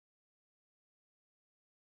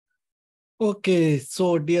Okay,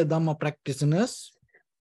 so dear Dharma practitioners,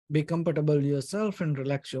 be comfortable yourself and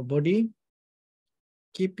relax your body.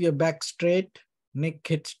 Keep your back straight, neck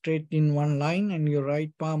head straight in one line and your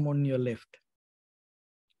right palm on your left.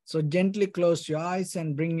 So gently close your eyes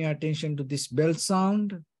and bring your attention to this bell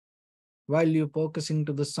sound. While you're focusing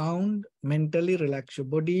to the sound, mentally relax your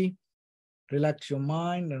body, relax your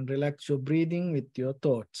mind and relax your breathing with your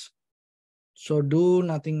thoughts. So do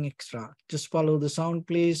nothing extra. Just follow the sound,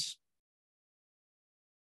 please.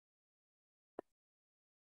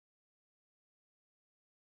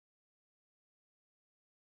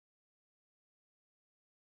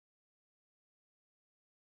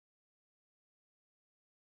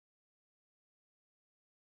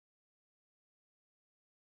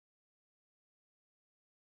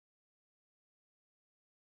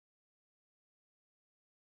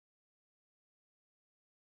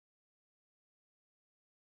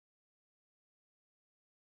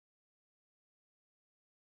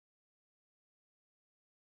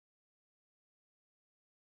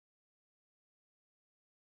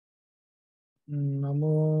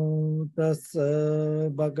 Namo tassa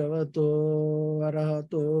bhagavato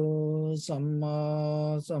arahato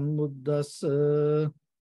samma sambuddhassa.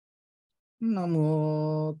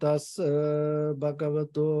 Namo tassa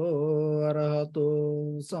bhagavato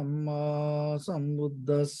arahato samma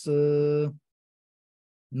sambuddhassa.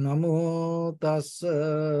 Namo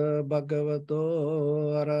tassa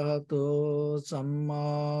bhagavato arahato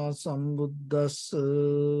samma sambuddhassa.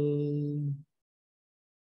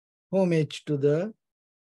 Homage to the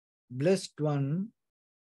Blessed One,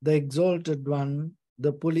 the Exalted One,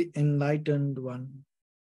 the fully enlightened One.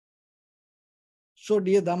 So,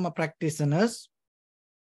 dear Dhamma practitioners,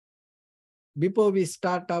 before we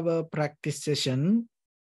start our practice session,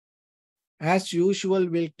 as usual,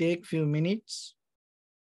 we'll take few minutes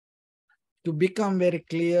to become very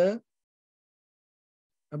clear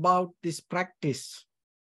about this practice.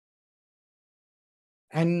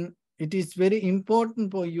 And it is very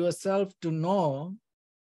important for yourself to know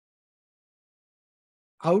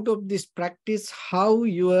out of this practice how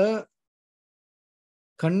your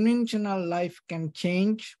conventional life can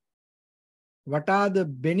change, what are the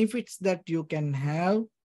benefits that you can have,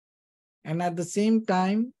 and at the same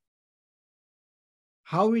time,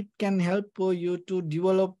 how it can help for you to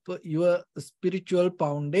develop your spiritual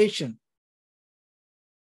foundation.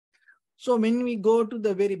 So when we go to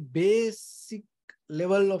the very basic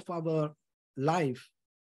level of our life,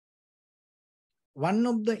 one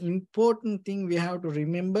of the important things we have to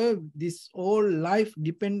remember, this whole life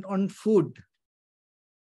depends on food.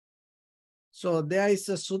 So there is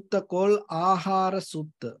a sutta called Ahara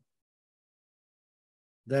Sutta,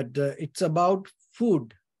 that it's about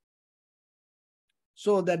food.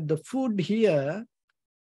 So that the food here,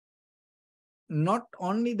 not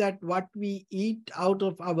only that what we eat out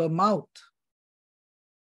of our mouth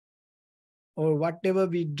or whatever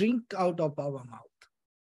we drink out of our mouth.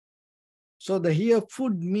 So the here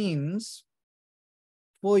food means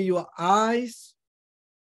for your eyes,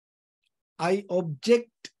 eye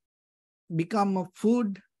object become a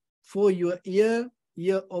food. For your ear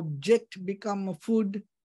object become a food.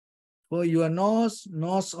 For your nose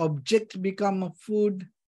object become a food.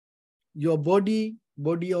 Your body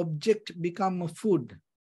object become a food.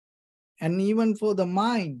 And even for the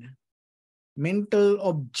mind, mental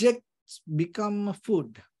objects become a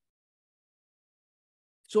food.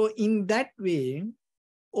 So in that way,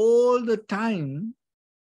 all the time,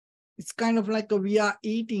 it's kind of like we are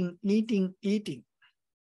eating.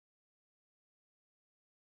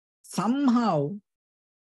 Somehow,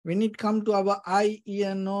 when it comes to our eye,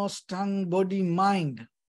 ear, nose, tongue, body, mind,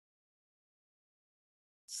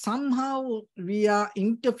 somehow we are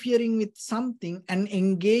interfering with something and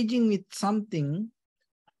engaging with something.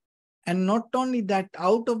 And not only that,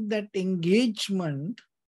 out of that engagement,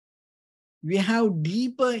 we have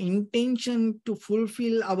deeper intention to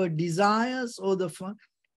fulfill our desires, or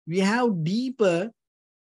we have deeper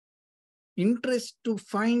interest to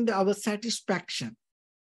find our satisfaction.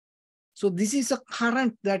 So this is a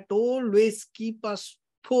current that always keep us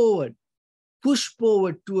forward, push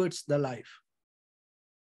forward towards the life.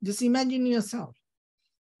 Just imagine yourself.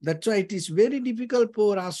 That's why it is very difficult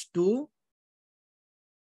for us to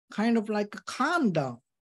kind of like calm down,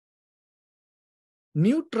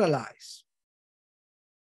 neutralize,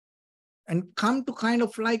 and come to kind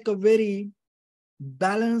of like a very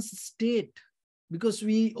balanced state, because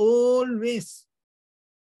we always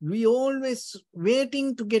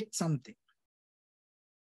waiting to get something.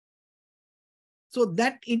 So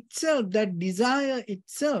that itself, that desire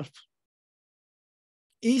itself,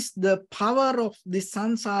 is the power of the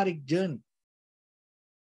samsaric journey.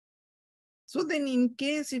 So then in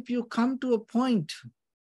case if you come to a point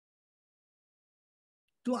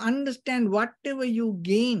to understand whatever you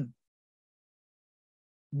gain,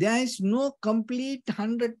 there is no complete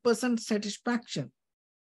 100% satisfaction.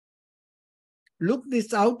 Look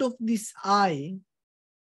this out of this eye,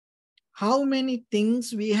 how many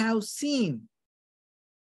things we have seen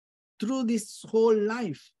through this whole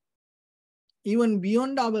life, even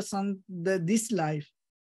beyond our this life,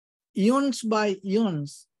 eons by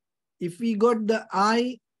eons. If we got the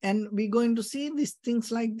eye and we're going to see these things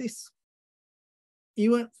like this,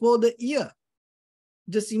 even for the year.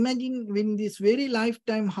 Just imagine in this very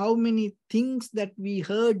lifetime, how many things that we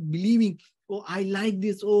heard believing, oh, I like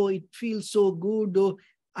this, oh, it feels so good, oh,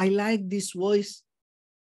 I like this voice.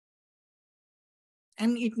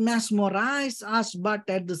 And it mesmerized us, but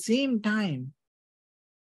at the same time,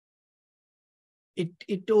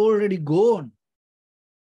 it already gone.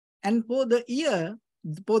 And for the ear,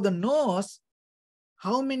 for the nose,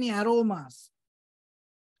 how many aromas,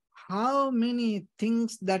 how many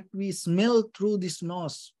things that we smell through this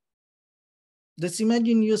nose. Just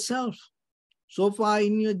imagine yourself so far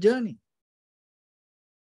in your journey.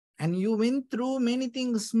 And you went through many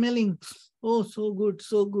things smelling, oh, so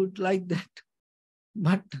good, like that.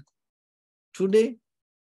 But today,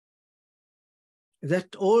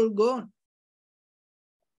 that's all gone.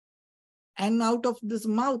 And out of this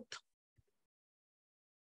mouth,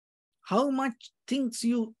 how much things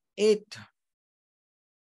you ate.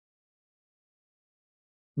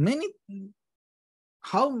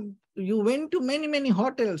 How you went to many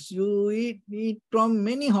hotels, you eat from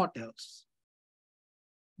many hotels,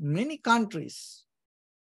 many countries,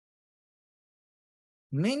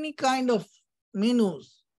 many kind of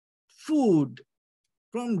menus, food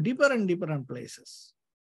from different places.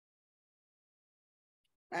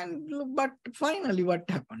 But finally, what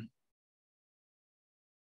happened?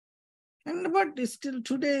 But still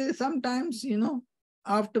today, sometimes,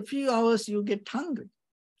 after a few hours, you get hungry.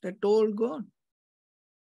 That's all gone.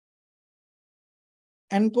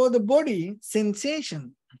 And for the body,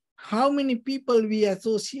 sensation, how many people we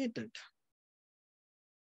associated?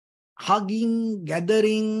 Hugging,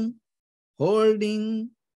 gathering, holding,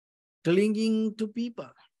 clinging to people,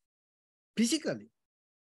 physically.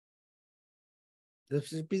 The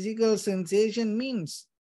physical sensation means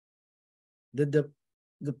that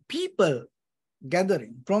the people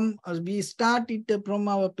gathering from us, we started from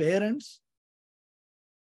our parents.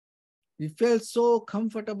 We felt so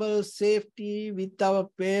comfortable, safety with our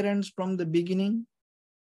parents from the beginning.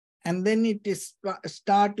 And then it is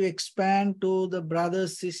start to expand to the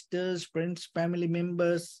brothers, sisters, friends, family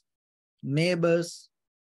members, neighbors.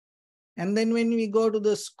 And then when we go to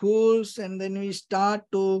the schools and then we start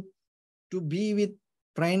to be with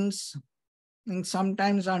friends and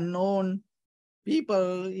sometimes unknown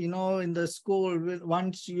people, in the school,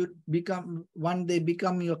 once they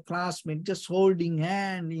become your classmate, just holding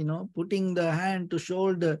hand, putting the hand to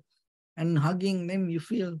shoulder and hugging them, you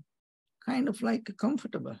feel kind of like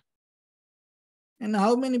comfortable. And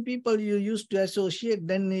how many people you used to associate,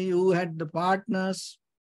 then you had the partners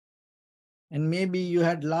and maybe you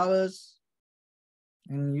had lovers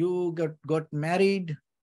and you got married,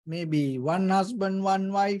 maybe one husband,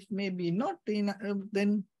 one wife, maybe not,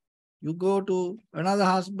 then you go to another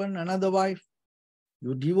husband, another wife,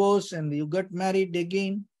 you divorce and you got married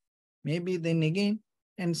again, maybe then again.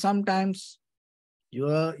 And sometimes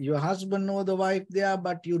your husband or the wife there,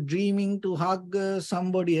 but you're dreaming to hug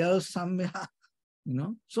somebody else somewhere,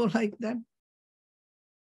 so like that.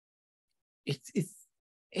 It's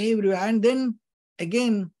everywhere. And then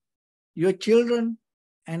again, your children,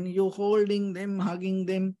 and you're holding them, hugging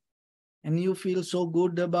them, and you feel so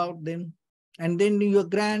good about them. And then your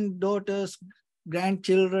granddaughters,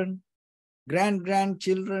 grandchildren,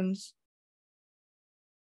 grandchildren's.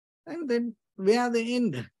 And then where the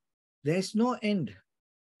end? There's no end.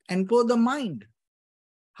 And for the mind,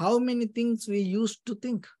 how many things we used to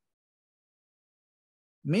think?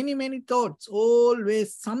 Many thoughts,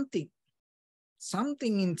 always something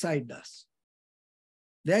inside us.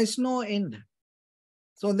 There is no end.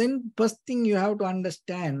 So then first thing you have to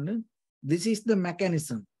understand, this is the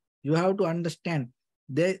mechanism. You have to understand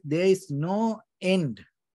there is no end.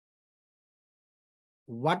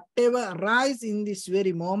 Whatever arises in this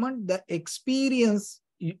very moment, the experience,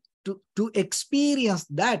 to experience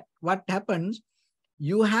that, what happens,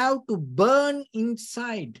 you have to burn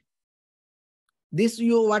inside. This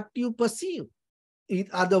what you perceive.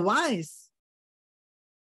 Otherwise,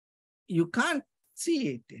 you can't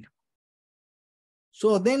see it.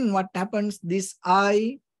 So then what happens, this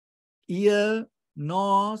eye, ear,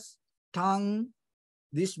 nose, tongue,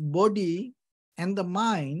 this body and the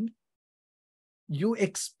mind, you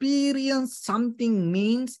experience something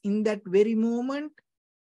means in that very moment,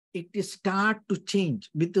 it is start to change.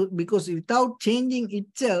 Because without changing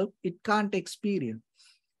itself, it can't experience.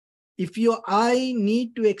 If your eye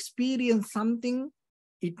need to experience something,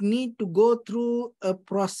 it need to go through a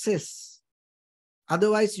process.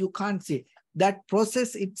 Otherwise, you can't see. That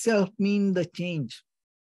process itself means the change.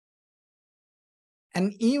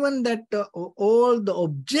 And even that all the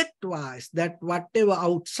object-wise, that whatever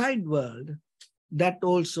outside world, that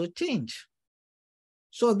also change.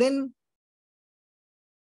 So then,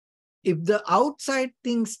 if the outside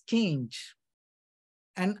things change,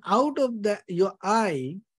 and out of your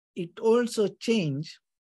eye, it also change.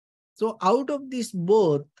 So out of this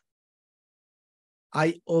both,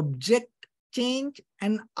 I object change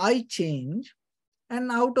and I change.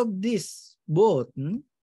 And out of this both,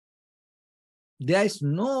 there is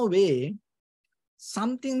no way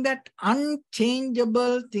something that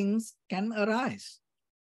unchangeable things can arise.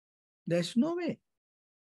 There's no way.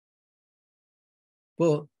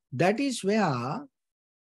 So that is where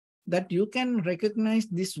that you can recognize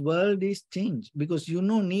this world is changed, because you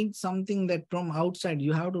need something that from outside.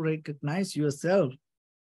 You have to recognize yourself.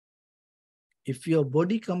 If your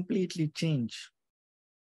body completely change,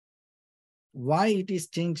 why it is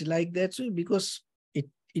changed like that? So because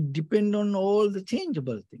it depends on all the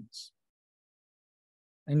changeable things.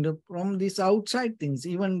 And from these outside things,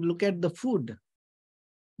 even look at the food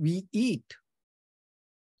we eat.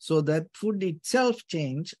 So that food itself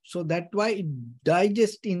change. So that's why it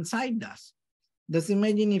digests inside us. Just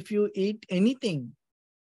imagine if you eat anything,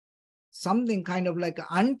 something kind of like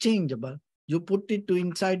unchangeable, you put it to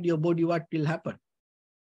inside your body, what will happen?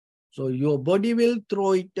 So your body will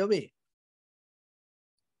throw it away.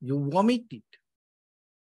 You vomit it.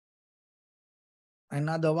 And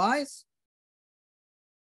otherwise,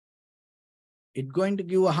 it's going to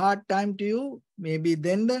give a hard time to you. Maybe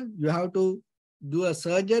then you have to do a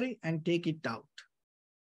surgery and take it out.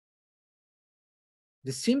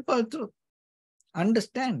 The simple truth.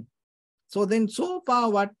 Understand. So then so far,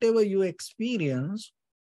 whatever you experience,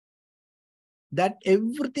 that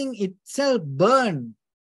everything itself burn.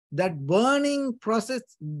 That burning process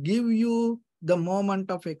give you the moment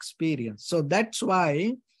of experience. So that's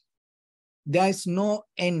why there is no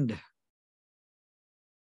end.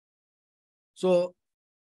 So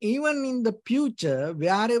even in the future,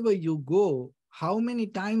 wherever you go, how many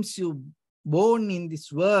times you born in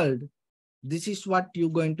this world, this is what you're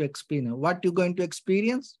going to experience. What you're going to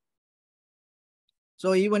experience?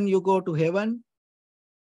 So even you go to heaven,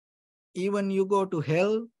 even you go to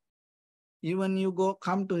hell, even you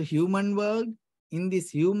come to human world, in this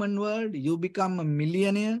human world, you become a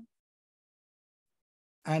millionaire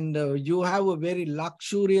and you have a very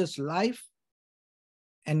luxurious life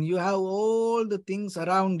and you have all the things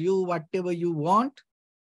around you, whatever you want.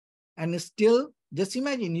 And still, just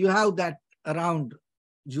imagine you have that around.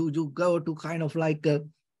 You go to kind of like,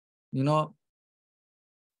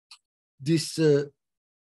 this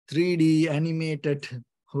 3D animated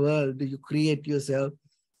world you create yourself.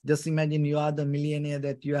 Just imagine you are the millionaire,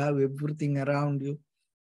 that you have everything around you.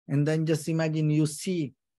 And then just imagine you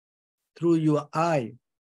see through your eye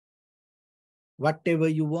whatever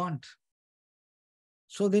you want.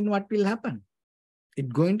 So then what will happen?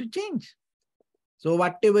 It's going to change. So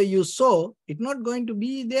whatever you saw, it's not going to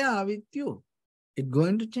be there with you. It's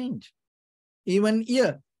going to change. Even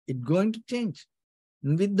ear, it's going to change.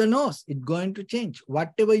 With the nose, it's going to change.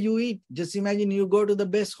 Whatever you eat, just imagine you go to the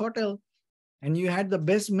best hotel and you had the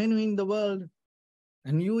best menu in the world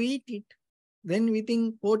and you eat it. Then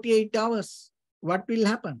within 48 hours, what will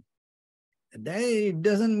happen? It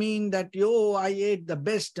doesn't mean that, I ate the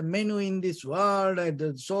best menu in this world.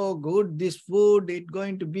 It's so good, this food, it's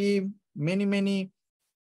going to be many, many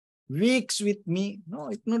weeks with me. No,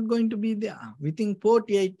 it's not going to be there. Within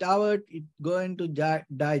 48 hours, it's going to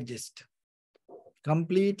digest,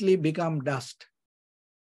 completely become dust.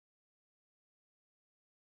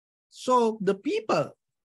 So the people,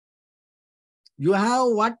 you have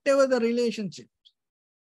whatever the relationship.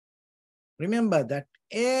 Remember that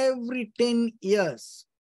every 10 years,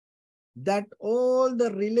 that all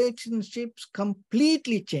the relationships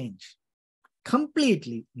completely change.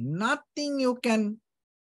 Completely. Nothing you can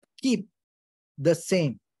keep the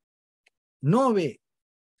same. No way.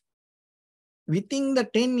 Within the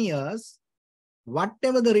 10 years,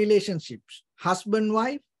 whatever the relationships, husband,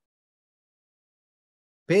 wife,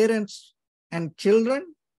 parents and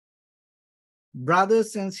children,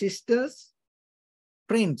 brothers and sisters,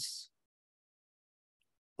 friends,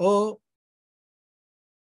 or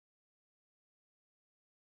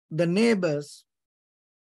the neighbors,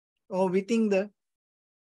 or within the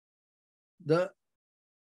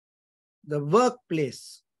the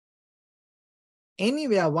workplace,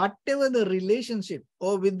 anywhere, whatever the relationship,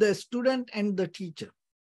 or with the student and the teacher,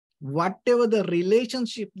 whatever the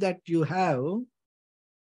relationship that you have,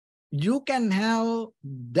 you can have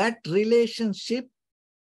that relationship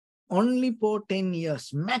only for 10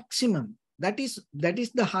 years maximum. That is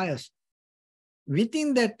the highest.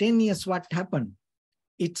 Within that 10 years, what happened?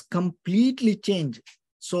 It's completely changed.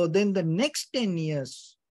 So then the next 10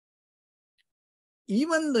 years,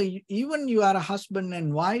 even you are a husband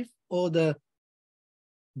and wife, or the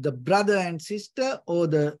brother and sister, or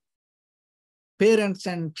the parents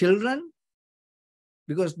and children,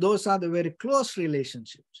 because those are the very close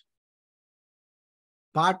relationships.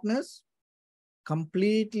 Partners,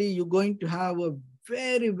 completely you're going to have a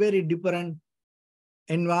very, very different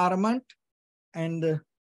environment and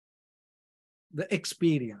the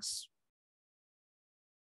experience.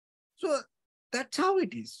 So that's how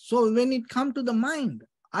it is. So when it comes to the mind,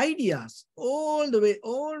 ideas all the way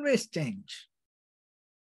always change.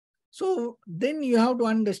 So then you have to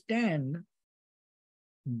understand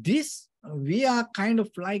this, we are kind of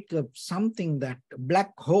like something that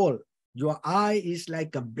black hole. Your eye is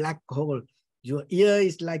like a black hole. Your ear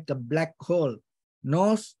is like a black hole.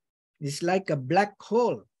 Nose is like a black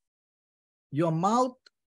hole. Your mouth,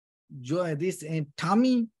 this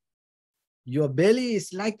tummy, your belly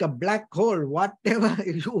is like a black hole. Whatever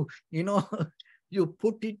you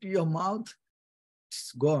put it to your mouth,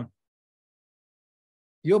 it's gone.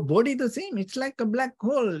 Your body the same. It's like a black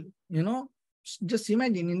hole. Just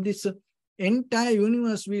imagine in this entire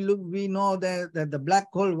universe, we know that the black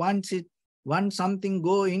hole, once something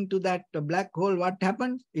go into that black hole, what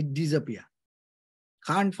happens? It disappears.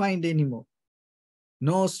 Can't find anymore.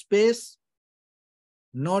 No space,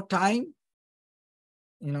 no time,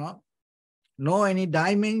 no any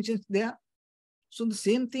dimensions there. So the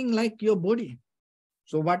same thing like your body.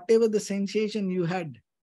 So whatever the sensation you had,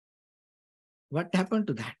 what happened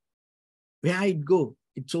to that? Where it go?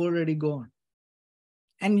 It's already gone.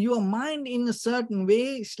 And your mind in a certain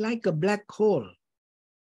way is like a black hole.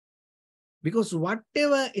 Because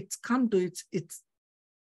whatever it's come to,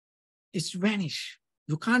 it's vanished.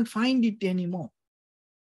 You can't find it anymore.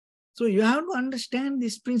 So you have to understand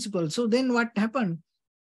this principle. So then what happened?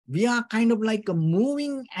 We are kind of like a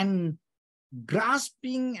moving and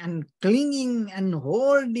grasping and clinging and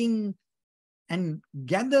holding and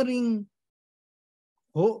gathering,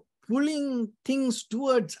 pulling things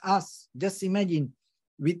towards us. Just imagine,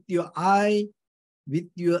 with your eye, with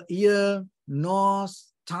your ear, nose,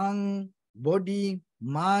 tongue, body,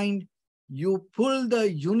 mind, you pull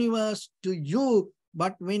the universe to you,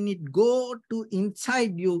 but when it go to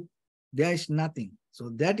inside you, there is nothing. So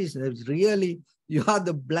that is really, you are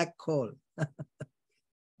the black hole.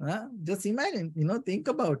 Just imagine, think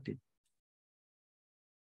about it.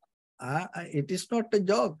 It is not a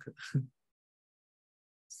joke.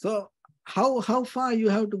 So how far you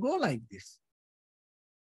have to go like this?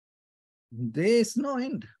 There is no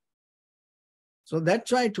end. So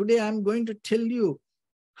that's why today I'm going to tell you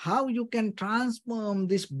how you can transform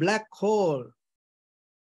this black hole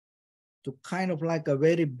to kind of like a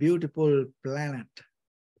very beautiful planet.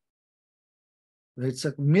 It's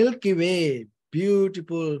a Milky Way,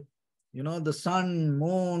 beautiful, the sun,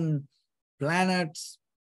 moon, planets,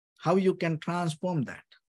 how you can transform that.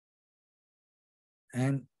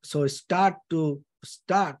 And so stop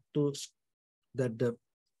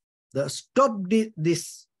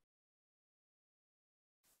this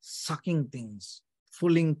sucking things,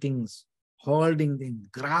 pulling things, holding things,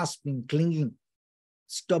 grasping, clinging.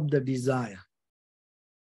 Stop the desire.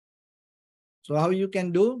 So how you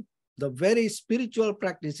can do? The very spiritual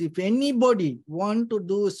practice. If anybody want to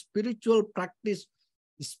do spiritual practice,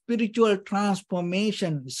 spiritual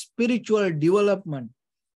transformation, spiritual development,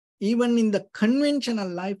 even in the conventional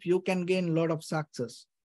life, you can gain a lot of success.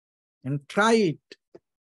 And try it.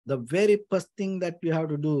 The very first thing that you have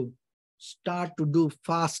to do, start to do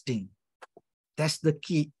fasting. That's the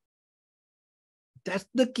key. That's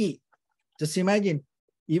the key. Just imagine,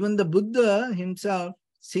 even the Buddha himself,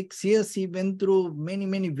 6 years he went through many,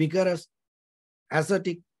 many vigorous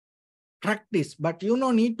ascetic practice, but you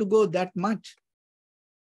don't need to go that much.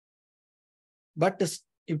 But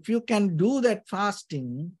if you can do that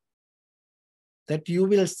fasting, that you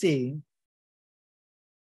will see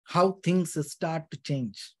how things start to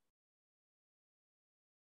change.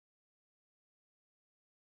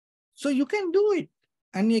 So you can do it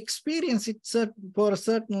and experience it for a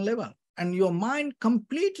certain level, and your mind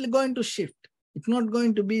completely going to shift. It's not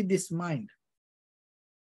going to be this mind.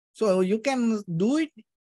 So you can do it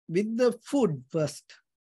with the food first,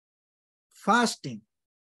 fasting.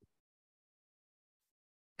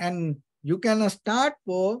 And You can start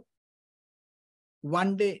for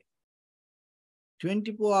one day,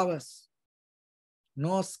 24 hours,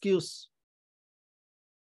 no excuse.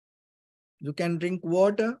 You can drink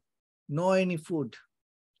water, no any food.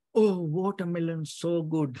 Oh, watermelon, so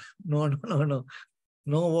good. No, no, no, no.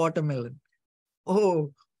 No watermelon.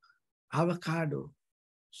 Oh, avocado,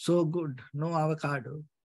 so good. No avocado.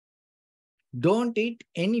 Don't eat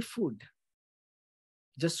any food,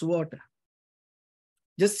 just water.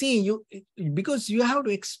 Just see, you, because you have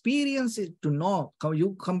to experience it to know how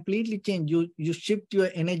you completely change. You shift your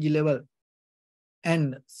energy level.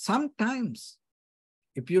 And sometimes,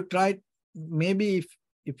 if you try, maybe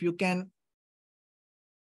if you can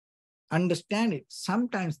understand it,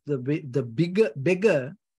 sometimes the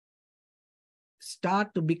beggar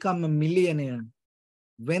start to become a millionaire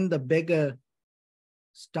when the beggar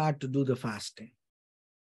start to do the fasting.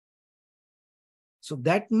 So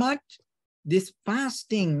that much, this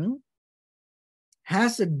fasting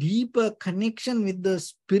has a deeper connection with the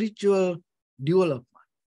spiritual development.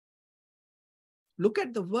 Look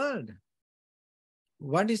at the world.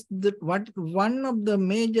 What one of the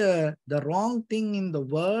major, the wrong thing in the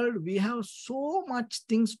world, we have so much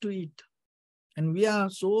things to eat. And we are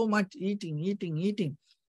so much eating.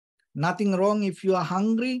 Nothing wrong if you are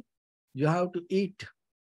hungry, you have to eat.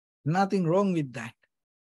 Nothing wrong with that.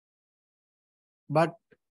 But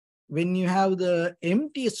when you have the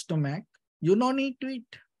empty stomach, you don't need to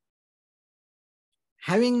eat.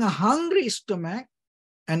 Having a hungry stomach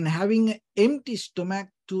and having an empty stomach,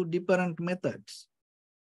 two different methods.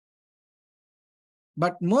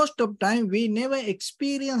 But most of the time, we never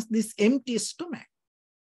experience this empty stomach.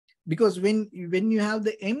 Because when you have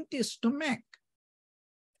the empty stomach,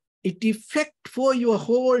 it affects for your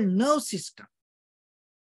whole nerve system.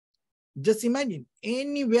 Just imagine,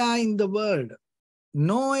 anywhere in the world,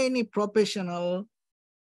 no any professional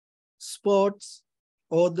sports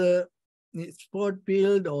or the sport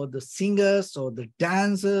field or the singers or the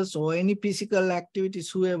dancers or any physical activities,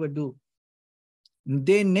 whoever do,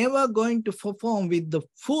 they're never going to perform with the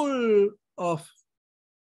full of,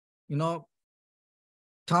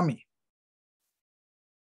 tummy.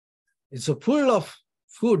 It's a full of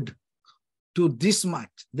food to this much.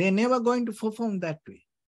 They're never going to perform that way.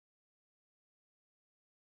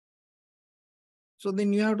 So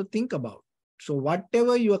then you have to think about. So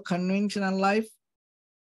whatever your conventional life,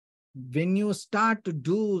 when you start to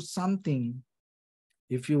do something,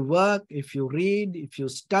 if you work, if you read, if you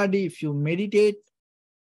study, if you meditate,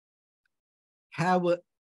 have an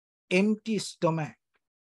empty stomach.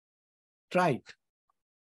 Try it.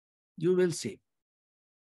 You will see.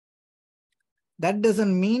 That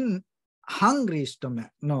doesn't mean hungry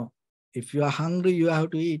stomach. No. If you are hungry, you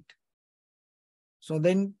have to eat. So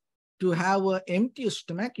then to have an empty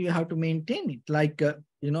stomach, you have to maintain it. Like,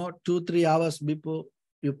 2-3 hours before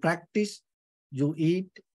you practice, you eat,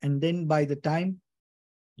 and then by the time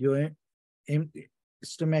your empty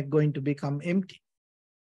stomach going to become empty.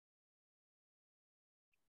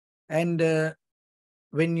 And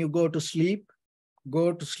when you go to sleep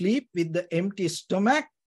with the empty stomach,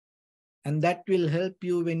 and that will help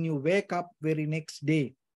you when you wake up very next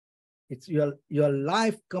day. It's your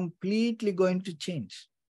life completely going to change.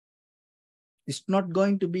 It's not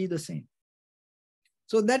going to be the same.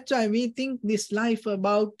 So that's why we think this life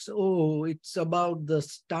about, it's about the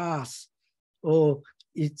stars. Oh,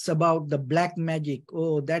 it's about the black magic.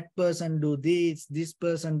 Oh, that person do this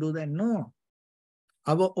person do that. No.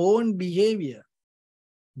 Our own behavior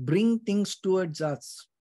bring things towards us.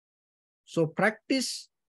 So practice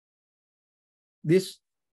this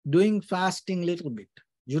doing fasting little bit.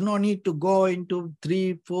 You don't need to go into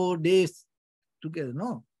 3-4 days together.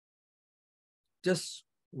 No. Just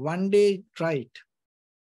one day, try it.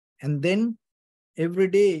 And then every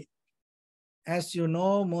day, as you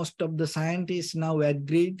know, most of the scientists now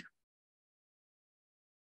agreed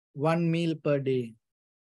 1 meal per day.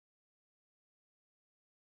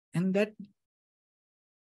 And that,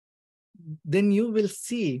 then you will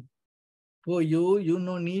see, for you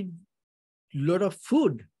don't need a lot of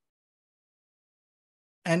food.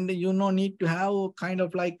 And you don't need to have kind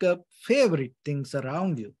of like a favorite things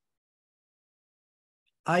around you.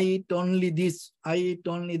 I eat only this, I eat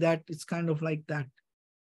only that. It's kind of like that.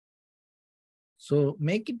 So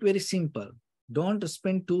make it very simple. Don't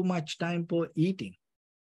spend too much time for eating.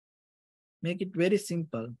 Make it very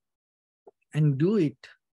simple and do it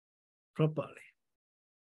properly.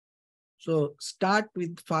 So start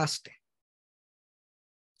with fasting.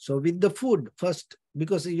 So with the food first,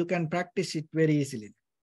 because you can practice it very easily.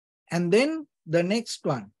 And then the next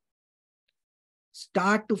one,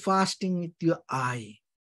 start to fasting with your eye.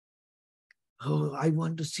 Oh, I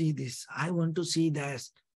want to see this. I want to see that.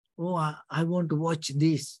 Oh, I want to watch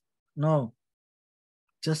this. No,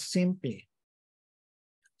 just simply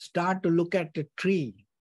start to look at the tree,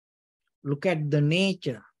 look at the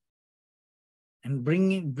nature, and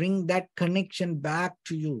bring that connection back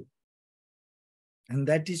to you. And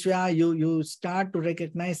that is where you start to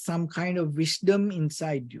recognize some kind of wisdom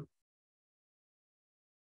inside you.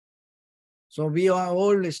 So we are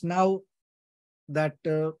always now that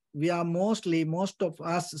most of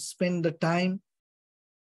us spend the time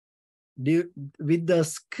with the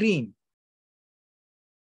screen.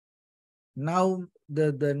 Now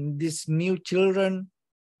this new children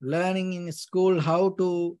learning in school how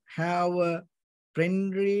to have a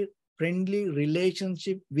friendly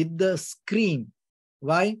relationship with the screen.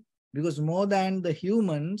 Why? Because more than the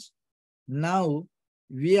humans, now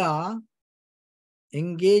we are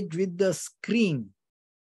engaged with the screen.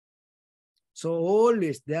 So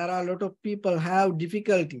always there are a lot of people have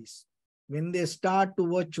difficulties when they start to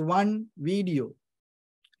watch one video.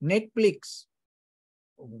 Netflix,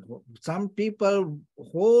 some people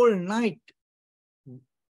whole night,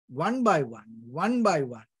 one by one, one by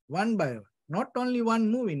one, one by one. Not only one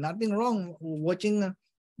movie, nothing wrong watching a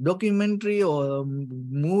documentary or a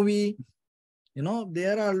movie. You know,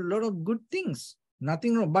 there are a lot of good things,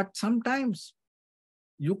 nothing wrong. But sometimes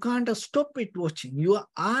you can't stop it watching. Your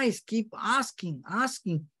eyes keep asking.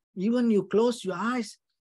 Even you close your eyes,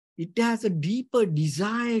 it has a deeper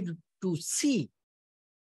desire to see.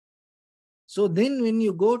 So then when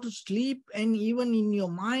you go to sleep and even in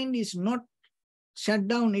your mind is not shut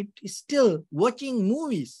down, it is still watching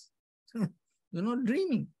movies,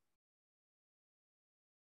 dreaming.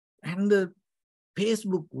 And the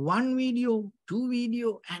Facebook, one video, two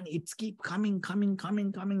video, and it's keep coming,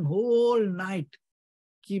 whole night.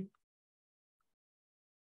 Keep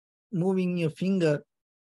moving your finger,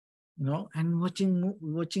 and watching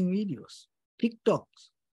videos,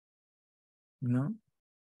 TikToks,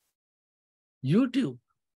 YouTube.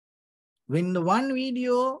 When the one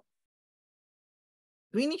video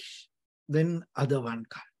finish, then other one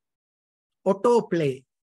comes. Autoplay,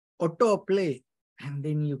 and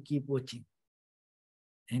then you keep watching.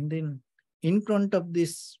 And then in front of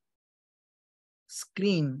this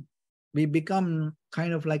screen, we become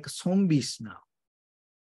kind of like zombies now.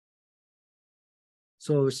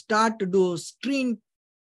 So start to do screen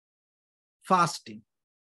fasting.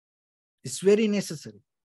 It's very necessary.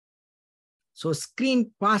 So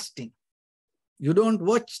screen fasting, you don't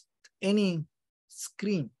watch any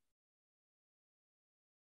screen.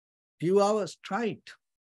 Few hours, try it.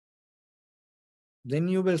 Then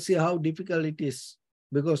you will see how difficult it is,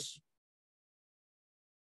 because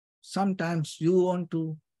sometimes you want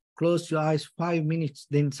to close your eyes 5 minutes,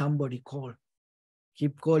 then somebody call.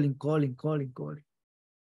 Keep calling.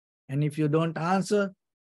 And if you don't answer,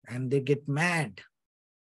 and they get mad.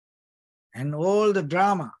 And all the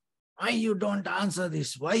drama. Why you don't answer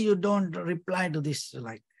this? Why you don't reply to this?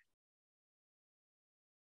 Like,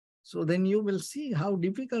 so then you will see how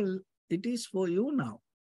difficult it is for you now.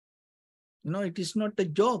 It is not a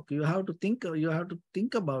joke. You have to think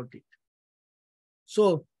about it.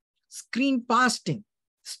 So screen fasting,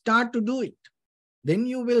 start to do it. Then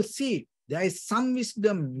you will see there is some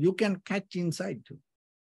wisdom you can catch inside too.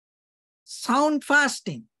 Sound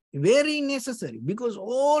fasting, very necessary, because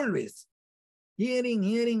always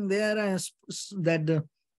hearing there is that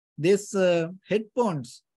this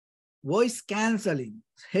headphones, voice cancelling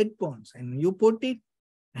headphones, and you put it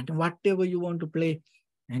and whatever you want to play,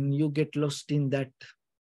 and you get lost in that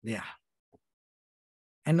there.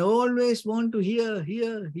 And always want to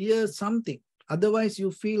hear something. Otherwise,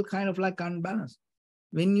 you feel kind of like unbalanced.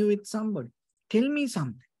 When you with somebody, tell me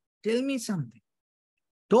something.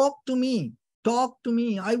 Talk to me.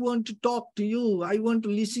 I want to talk to you. I want to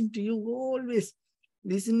listen to you. Always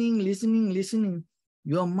listening.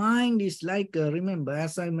 Your mind is like, remember,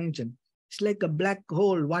 as I mentioned, it's like a black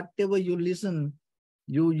hole. Whatever you listen,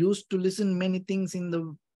 you used to listen many things in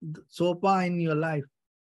the so far in your life.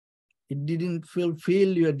 It didn't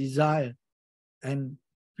fulfill your desire and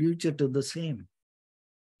future to the same.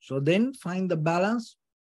 So then find the balance.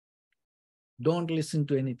 Don't listen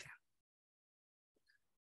to anything.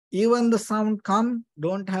 Even the sound come,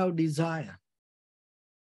 don't have desire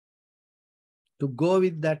to go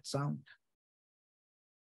with that sound.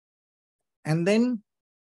 And then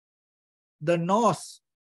the nose,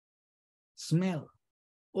 smell.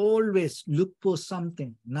 Always look for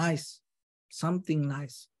something nice.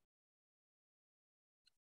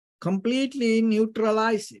 Completely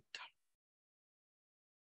neutralize it.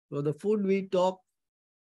 So the food we talk,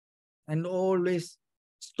 and always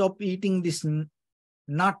stop eating these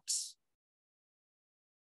nuts.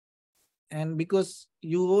 And because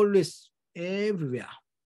you always everywhere,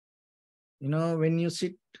 when you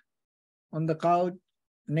sit on the couch,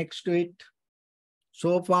 next to it,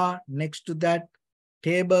 sofa, next to that,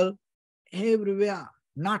 table, everywhere,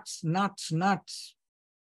 nuts, nuts, nuts.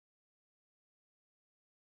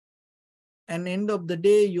 And end of the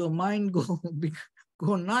day, your mind go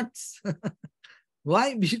nuts.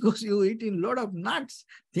 Why? Because you eating a lot of nuts,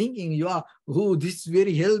 thinking you are, oh, this is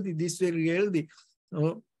very healthy, this very healthy.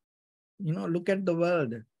 So, look at the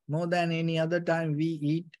world. More than any other time we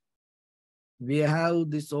eat, we have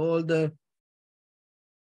this all the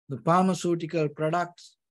pharmaceutical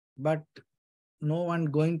products, but no one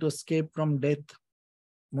going to escape from death.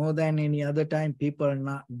 More than any other time,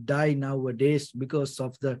 people die nowadays because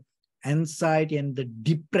of the anxiety and the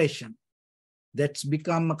depression. That's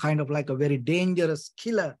become a kind of like a very dangerous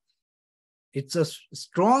killer. It's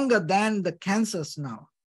stronger than the cancers now.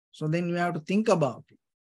 So then you have to think about it.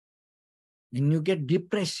 When you get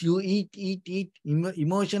depressed, you eat,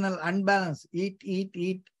 emotional unbalance,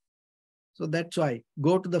 eat. So that's why,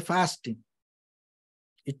 go to the fasting.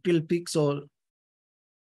 It will fix all.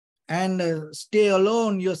 And stay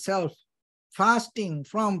alone yourself, fasting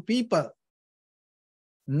from people.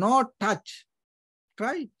 No touch.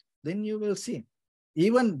 Try it, then you will see.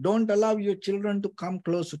 Even don't allow your children to come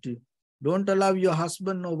closer to you. Don't allow your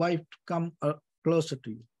husband or wife to come closer to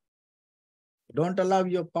you. Don't allow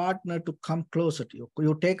your partner to come closer to you.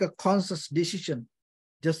 You take a conscious decision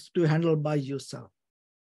just to handle by yourself.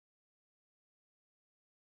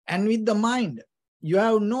 And with the mind, you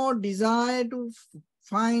have no desire to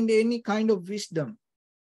find any kind of wisdom.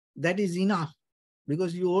 That is enough,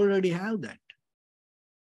 because you already have that.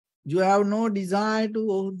 You have no desire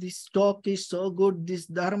to, oh, this talk is so good, this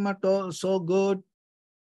Dharma talk so good,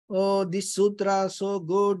 oh, this sutra so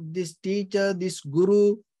good, this teacher, this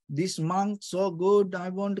guru, this monk so good, I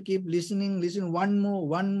want to keep listening, one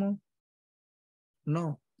more.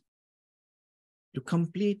 No. You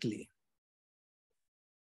completely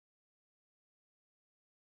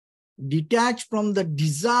detach from the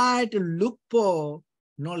desire to look for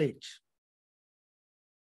knowledge.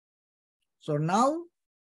 So now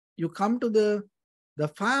you come to the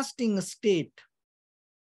fasting state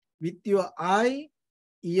with your eye,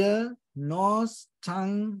 ear, nose,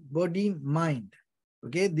 tongue, body, mind.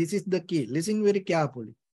 Okay, this is the key. Listen very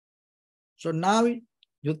carefully. So now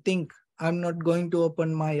you think, I'm not going to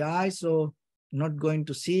open my eyes, so not going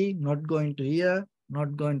to see, not going to hear,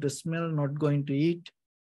 not going to smell, not going to eat,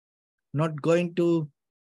 not going to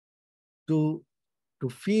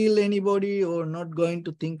feel anybody, or not going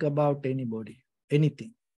to think about anybody,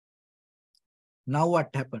 anything. Now what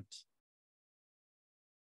happens?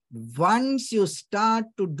 Once you start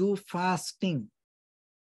to do fasting,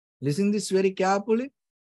 listen this very carefully,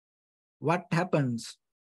 what happens?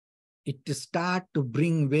 It start to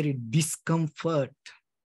bring very discomfort.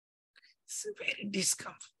 It's very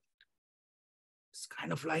discomfort. It's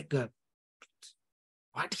kind of like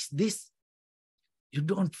what is this? You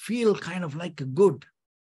don't feel kind of like a good.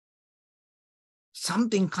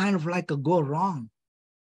 Something kind of like a go wrong.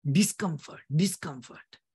 Discomfort.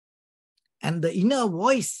 And the inner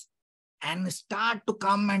voice and start to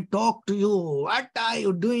come and talk to you. What are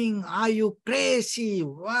you doing? Are you crazy?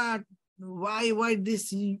 What? Why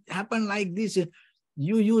this happen like this?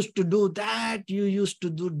 You used to do that. You used to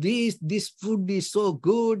do this. This food is so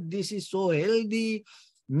good. This is so healthy.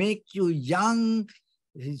 Make you young.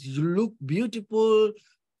 You look beautiful.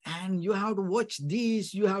 And you have to watch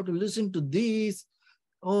this. You have to listen to this.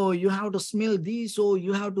 Oh, you have to smell this. Oh,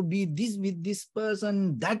 you have to be this with this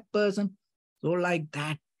person, that person. So like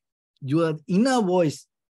that, your inner voice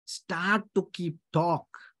start to keep talk.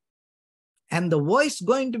 And the voice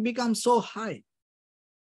going to become so high.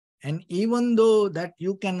 And even though that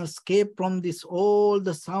you can escape from this, all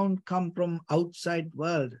the sound come from outside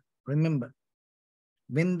world. Remember,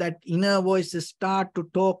 when that inner voice start to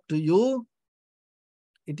talk to you,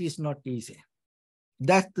 it is not easy.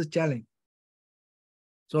 That's the challenge.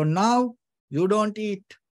 So now you don't eat.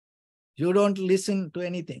 You don't listen to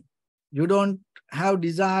anything. You don't have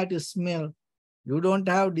desire to smell. You don't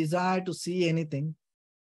have desire to see anything.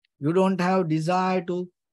 You don't have desire to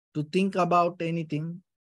think about anything.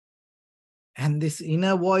 And this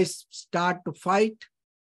inner voice start to fight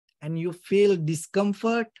and you feel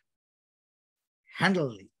discomfort.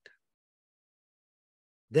 Handle it.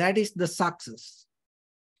 That is the success.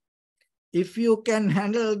 If you can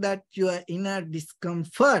handle that your inner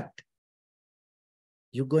discomfort,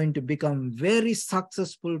 you're going to become very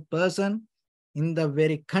successful person in the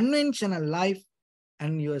very conventional life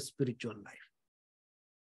and your spiritual life.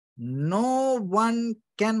 No one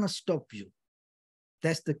can stop you.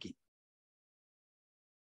 That's the key.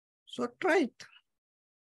 So try it.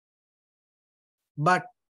 But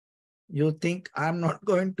you think I'm not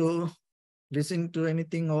going to listen to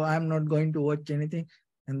anything or I'm not going to watch anything.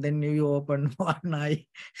 And then you open one eye,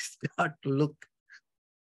 start to look.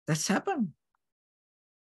 That's happened,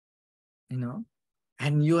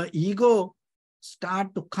 and your ego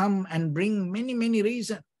start to come and bring many, many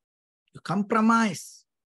reasons. You compromise.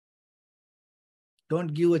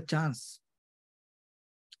 Don't give a chance.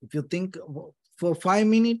 If you think for 5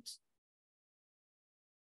 minutes,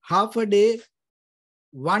 half a day,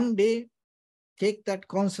 one day, take that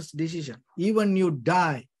conscious decision. Even you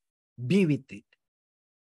die, be with it.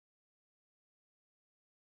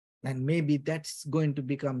 And maybe that's going to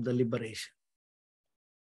become the liberation.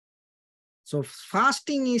 So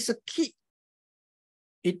fasting is a key.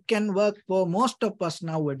 It can work for most of us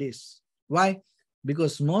nowadays. Why?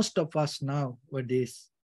 Because most of us nowadays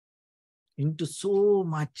into so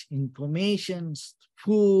much information,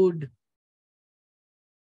 food,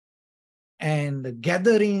 and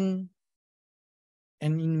gathering.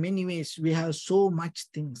 And in many ways, we have so much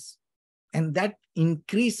things. And that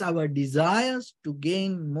increase our desires to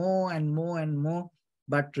gain more and more and more.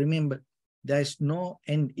 But remember, there's no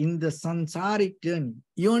end in the samsaric journey,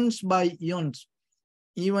 eons by eons.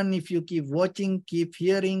 Even if you keep watching, keep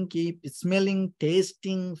hearing, keep smelling,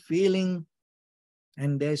 tasting, feeling,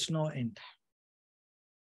 and there's no end.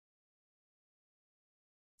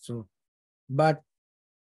 So, but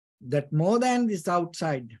that more than this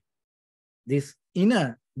outside, this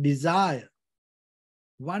inner desire,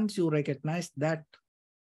 once you recognize that,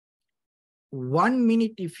 1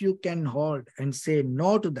 minute if you can hold and say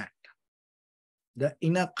no to that, the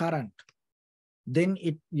inner current, then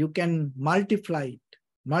you can multiply it,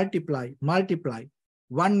 multiply.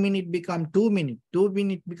 1 minute become 2 minutes, 2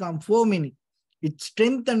 minutes become 4 minutes. It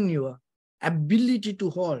strengthens your ability to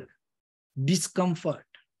hold discomfort.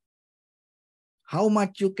 How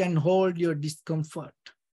much you can hold your discomfort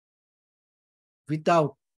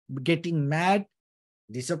without getting mad,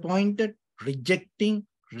 disappointed, rejecting,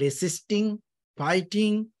 resisting,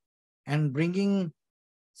 fighting, and bringing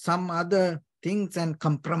some other things and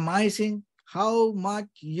compromising. How much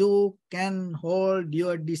you can hold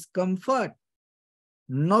your discomfort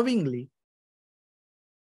knowingly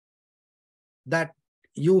that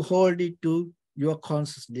you hold it to your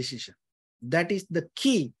conscious decision. That is the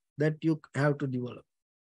key that you have to develop.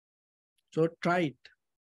 So try it.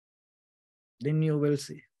 Then you will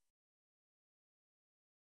see.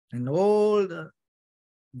 And all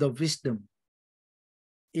the wisdom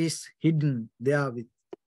is hidden there with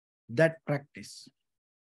that practice.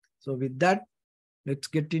 So with that, let's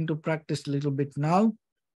get into practice a little bit now.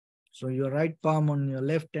 So your right palm on your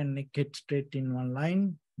left and neck head straight in one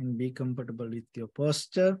line and be comfortable with your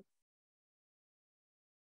posture.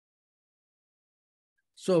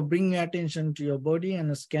 So bring your attention to your body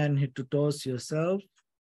and scan head to toes yourself.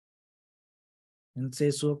 And say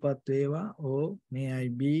Swapateva, oh, may I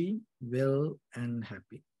be well and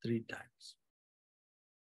happy 3 times.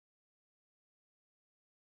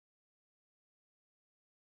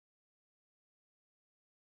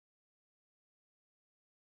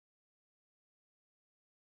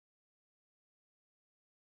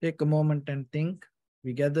 Take a moment and think.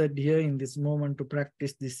 We gathered here in this moment to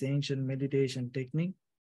practice this ancient meditation technique.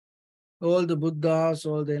 All the Buddhas,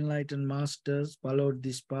 all the enlightened masters followed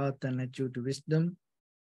this path and achieved wisdom.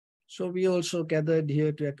 So we also gathered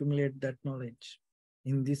here to accumulate that knowledge.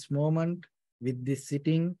 In this moment, with this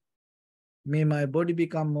sitting, may my body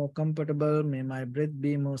become more comfortable, may my breath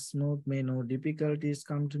be more smooth, may no difficulties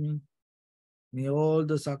come to me, may all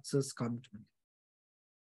the success come to me.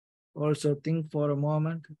 Also think for a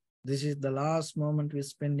moment, this is the last moment we're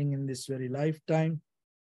spending in this very lifetime.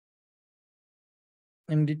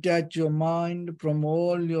 And detach your mind from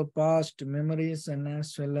all your past memories and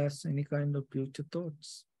as well as any kind of future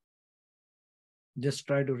thoughts. Just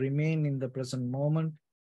try to remain in the present moment,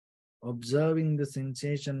 observing the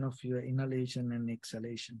sensation of your inhalation and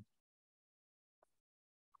exhalation.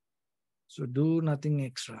 So do nothing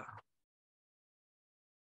extra.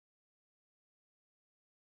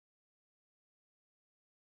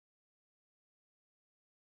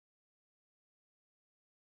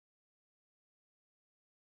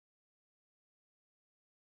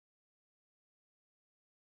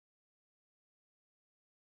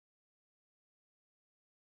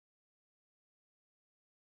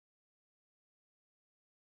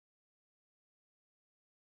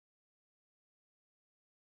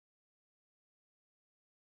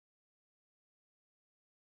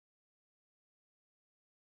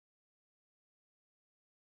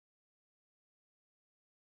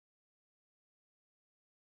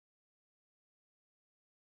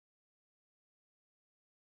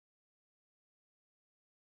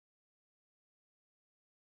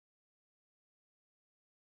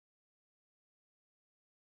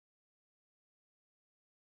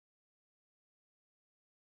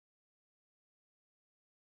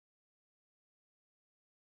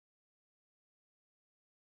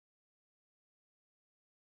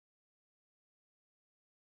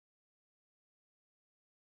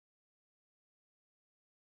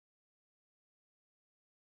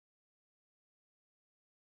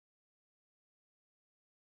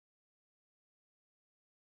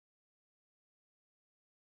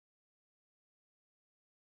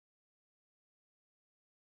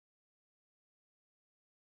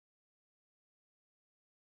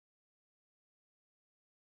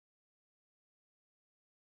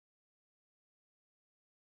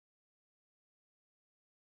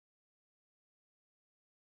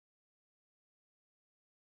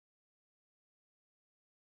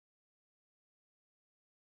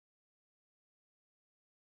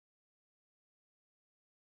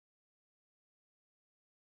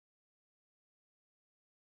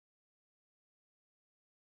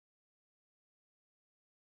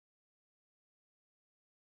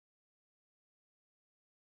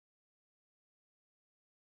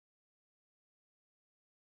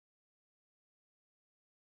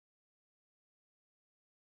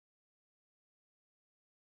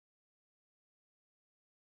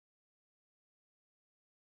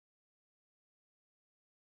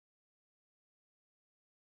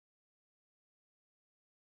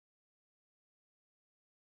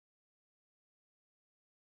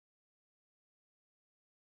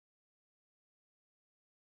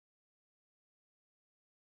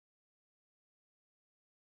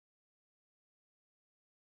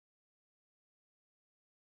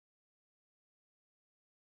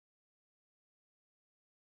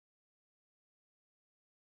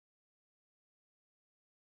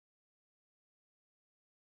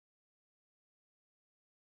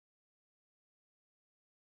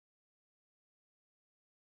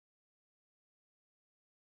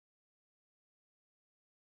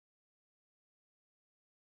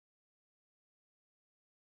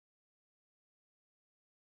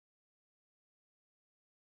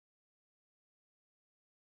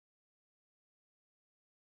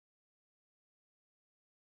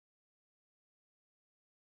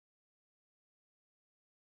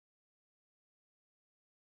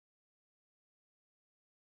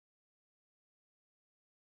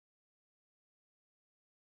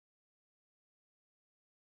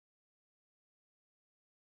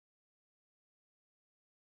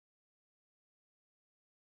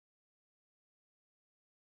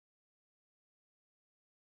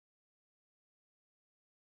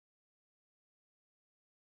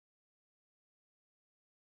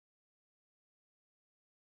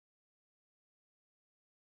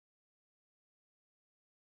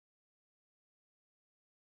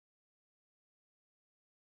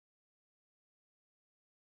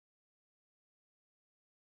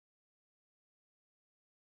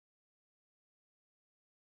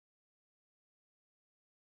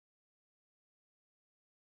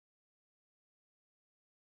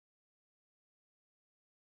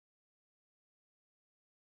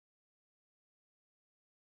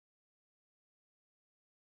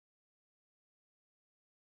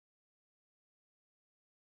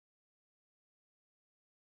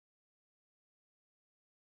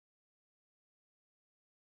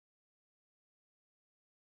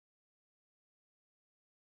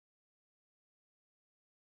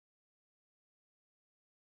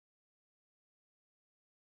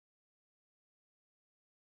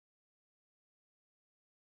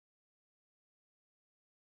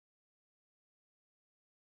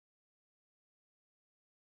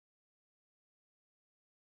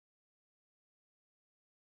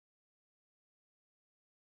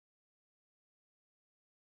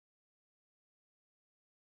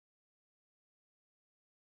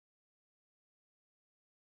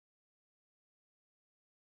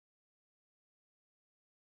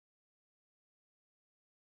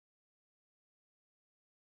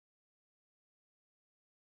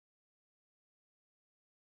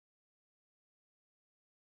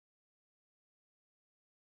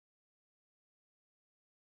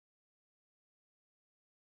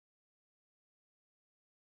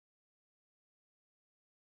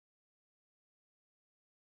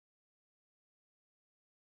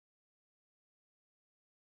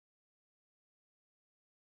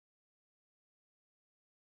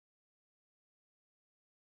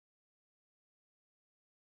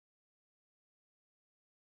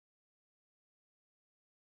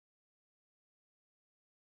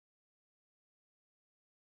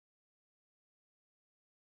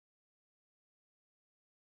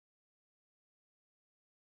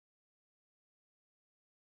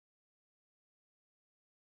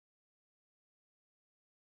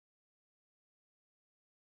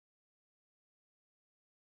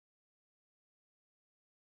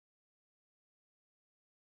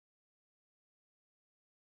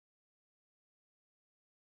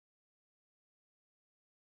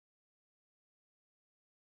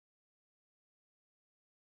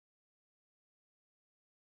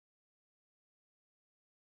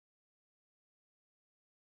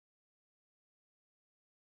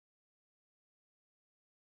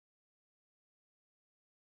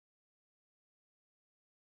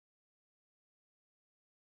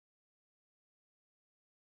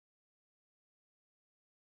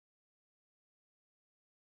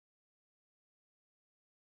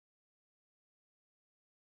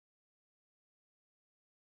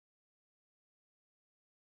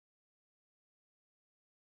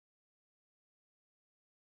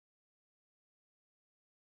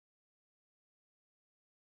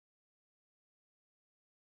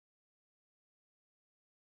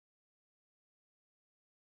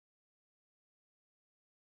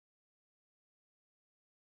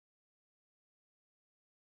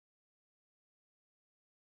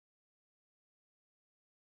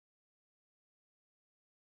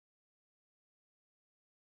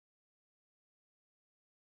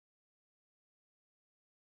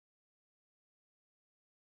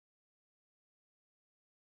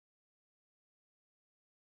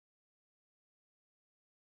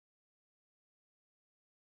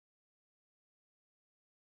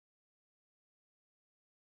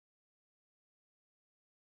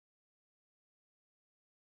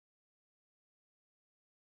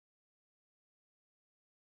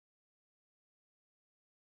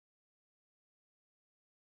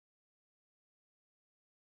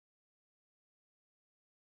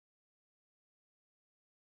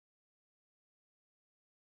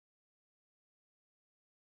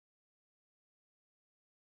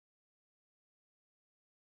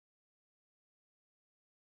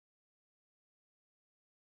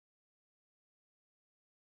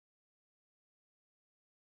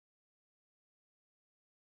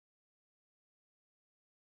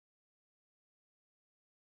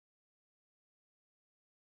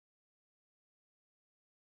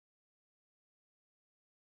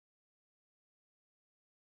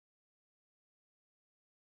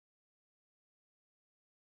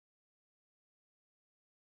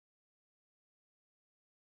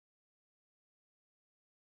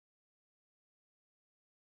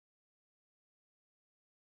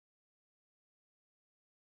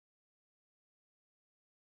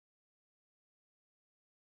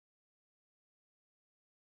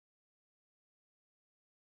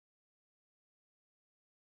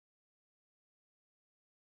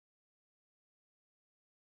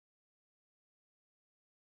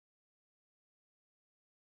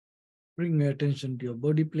 Bring your attention to your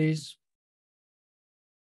body, please.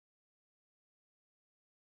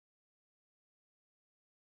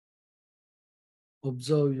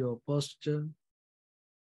 Observe your posture.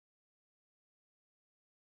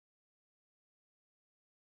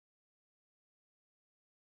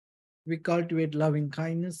 We cultivate loving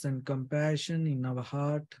kindness and compassion in our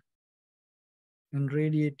heart and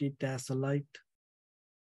radiate it as a light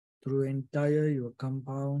through entire your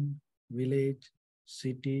compound, village,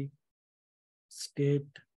 city,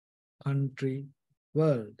 state, country,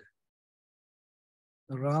 world,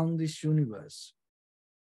 around this universe.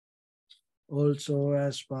 Also,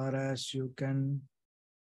 as far as you can,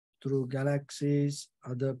 through galaxies,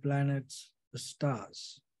 other planets,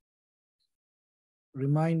 stars.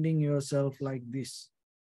 Reminding yourself like this.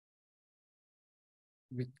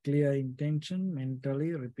 With clear intention,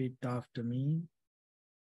 mentally repeat after me.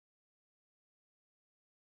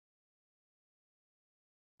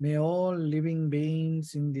 May all living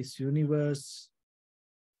beings in this universe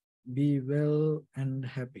be well and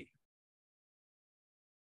happy.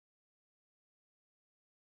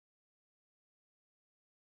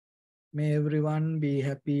 May everyone be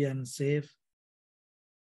happy and safe.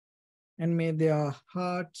 And may their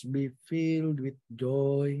hearts be filled with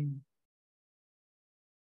joy.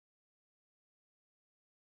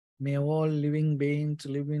 May all living beings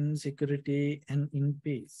live in security and in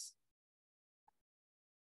peace.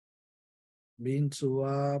 Beings who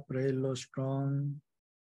are frail or strong,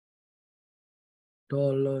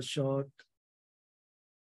 tall or short,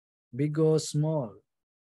 big or small,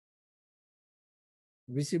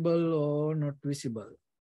 visible or not visible,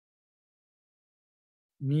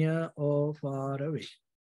 near or far away,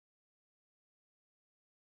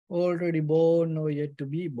 already born or yet to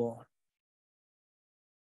be born.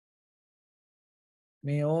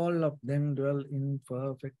 May all of them dwell in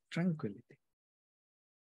perfect tranquility.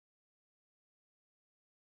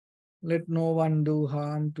 Let no one do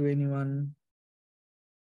harm to anyone.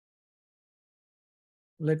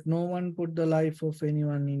 Let no one put the life of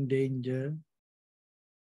anyone in danger.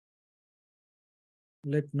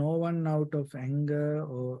 Let no one out of anger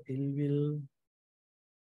or ill will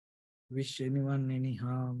wish anyone any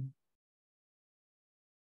harm.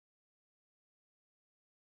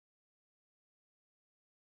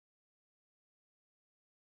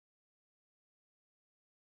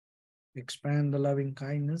 Expand the loving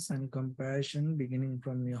kindness and compassion beginning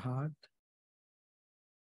from your heart.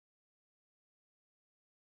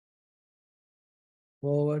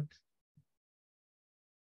 Forward.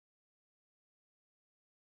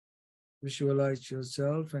 Visualize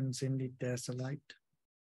yourself and send it as a light.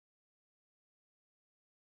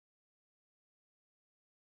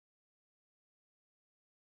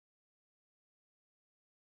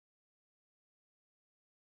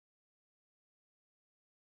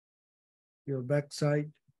 Your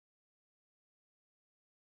backside.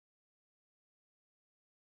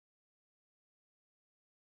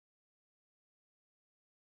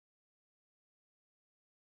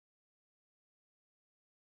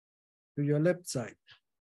 To your left side.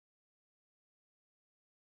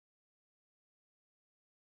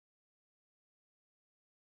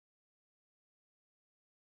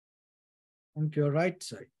 And to your right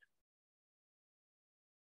side.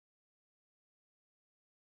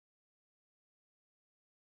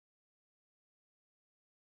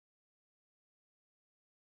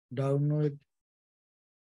 Downward.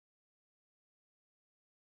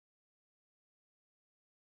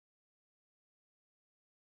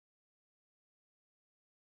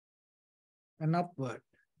 And upward.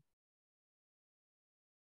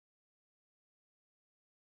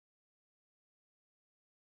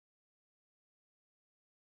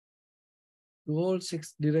 To all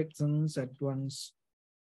six directions at once.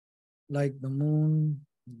 Like the moon,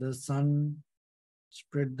 the sun,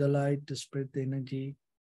 spread the light, spread the energy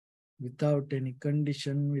without any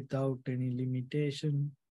condition, without any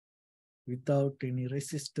limitation, without any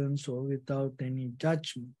resistance or without any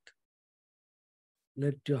judgment.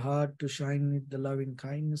 Let your heart to shine with the loving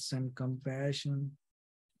kindness and compassion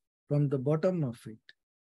from the bottom of it,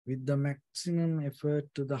 with the maximum effort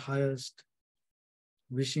to the highest,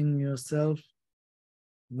 wishing yourself,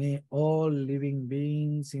 may all living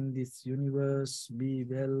beings in this universe be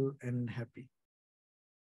well and happy.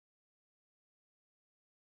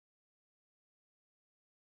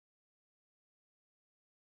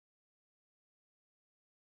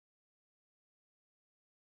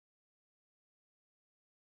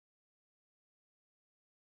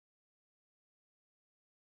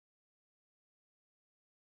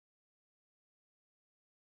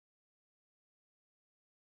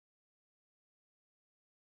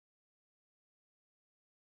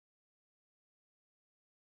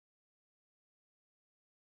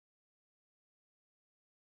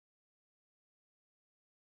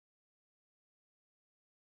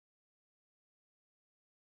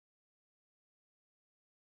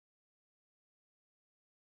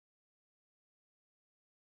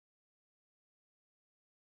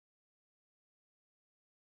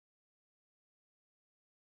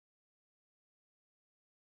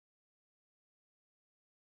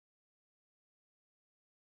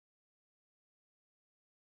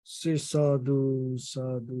 Say sadhu,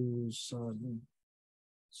 sadhu, sadhu.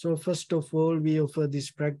 So first of all, we offer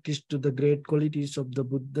this practice to the great qualities of the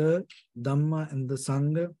Buddha, Dhamma, and the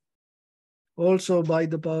Sangha. Also, by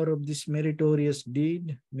the power of this meritorious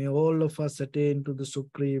deed, may all of us attain to the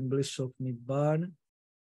supreme bliss of Nibbana.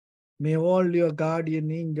 May all your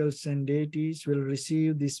guardian angels and deities will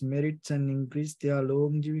receive these merits and increase their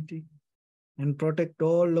longevity and protect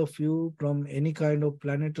all of you from any kind of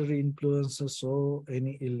planetary influences or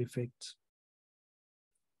any ill effects.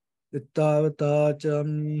 Ittavata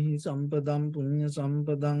chamnihi sampadam punya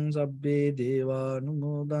sampadam sabbe deva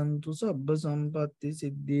numodantu sabba sampatti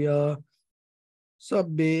siddhya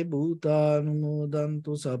sabbe bhuta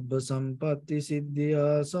numodantu sabba sampatti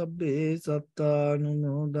siddhya sabbe satta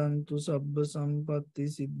numodantu sabba sampatti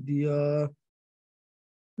siddhya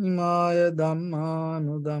Imaya Dhamma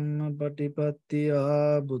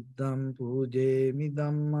Patipattiya Buddham Pujemi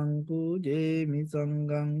Dhammam Pujemi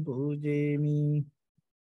Sangham Pujemi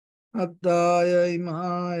Attaya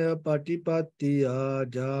Imaya Patipattiya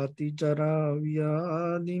Jati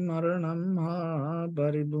Charavya Adi Maranam Ha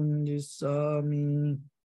Paribunjisami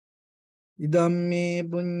Idamme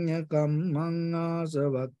Punya Kammang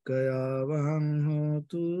Asavakkaya Vahang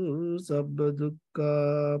Hotu Sabba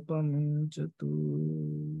Dukkha Pamunchatu.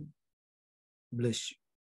 Bless you.